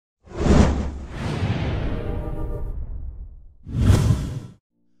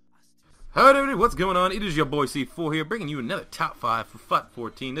Hello everybody, what's going on? It is your boy C4 here, bringing you another top 5 for FUT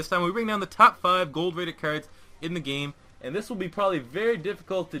 14. This time we bring down the top 5 gold rated cards in the game, and this will be probably very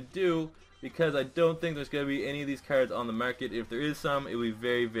difficult to do because I don't think there's going to be any of these cards on the market. If there is some, it will be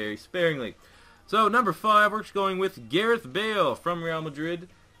very, very sparingly. So number 5, we're going with Gareth Bale from Real Madrid.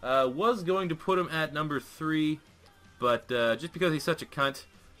 Was going to put him at number 3, but just because he's such a cunt,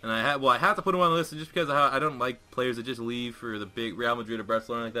 and I have to put him on the list just because I don't like players that just leave for the big Real Madrid or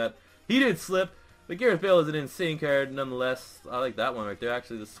Barcelona like that. He did slip, but Gareth Bale is an insane card nonetheless. I like that one right there.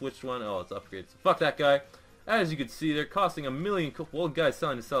 Actually, the switched one, oh, it's upgraded. So fuck that guy. As you can see, they're costing $1 million. Well, the guy's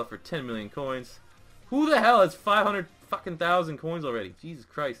selling to sell it for 10 million coins. Who the hell has 500 fucking thousand coins already? Jesus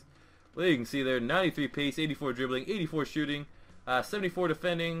Christ. Well, you can see there, 93 pace, 84 dribbling, 84 shooting, 74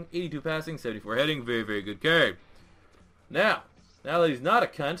 defending, 82 passing, 74 heading. Very, very good card. Now that he's not a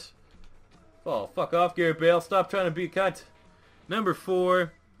cunt, oh, fuck off, Gareth Bale. Stop trying to be a cunt. Number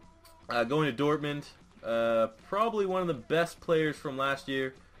 4. Going to Dortmund, probably one of the best players from last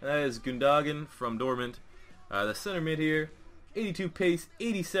year, and that is Gundogan from Dortmund. The center mid here, 82 pace,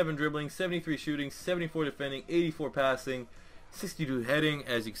 87 dribbling, 73 shooting, 74 defending, 84 passing, 62 heading.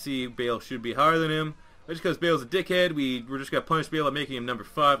 As you can see, Bale should be higher than him. But just because Bale's a dickhead, we're just going to punish Bale by making him number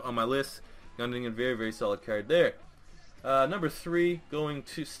 5 on my list. Gundogan, a very, very solid card there. Number 3,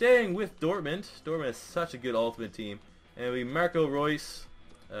 staying with Dortmund. Dortmund is such a good ultimate team. And it'll be Marco Reus.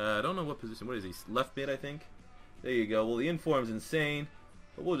 I don't know what position. What is he? Left mid, I think. There you go. Well, the inform's insane,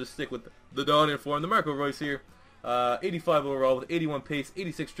 but we'll just stick with the non-inform. The Marco Reus here, 85 overall with 81 pace,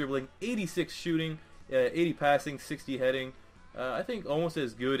 86 dribbling, 86 shooting, 80 passing, 60 heading. I think almost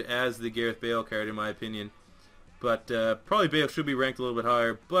as good as the Gareth Bale card in my opinion, but probably Bale should be ranked a little bit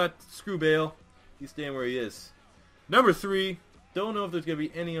higher. But screw Bale, he's staying where he is. Number 3. Don't know if there's gonna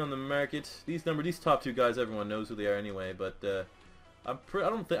be any on the market. These top 2 guys, everyone knows who they are anyway, but. I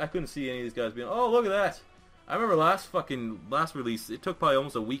couldn't see any of these guys being. Oh, look at that! I remember last release. It took probably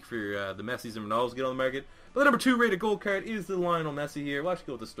almost a week for the Messis and Ronaldos to get on the market. But the number 2 rated gold card is the Lionel Messi here. We'll actually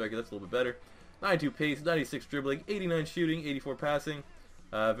go with the striker. That's a little bit better. 92 pace, 96 dribbling, 89 shooting, 84 passing.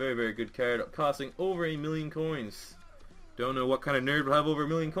 Very, very good card, costing over 1 million coins. Don't know what kind of nerd will have over 1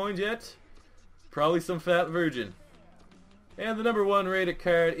 million coins yet. Probably some fat virgin. And the number 1 rated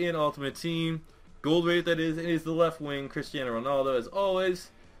card in Ultimate Team. Gold rated, that is the left wing, Christiano Ronaldo, as always.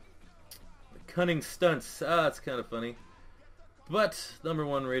 Cunning stunts, that's kind of funny. But, number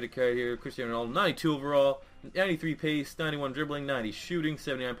 1 rated card here, Christiano Ronaldo, 92 overall, 93 pace, 91 dribbling, 90 shooting,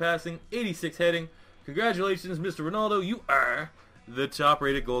 79 passing, 86 heading. Congratulations, Mr. Ronaldo, you are the top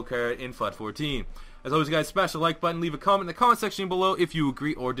rated gold card in FUT 14. As always, guys, smash the like button, leave a comment in the comment section below if you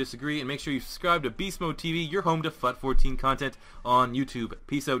agree or disagree, and make sure you subscribe to Beast Mode TV, your home to FUT 14 content on YouTube.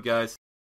 Peace out, guys.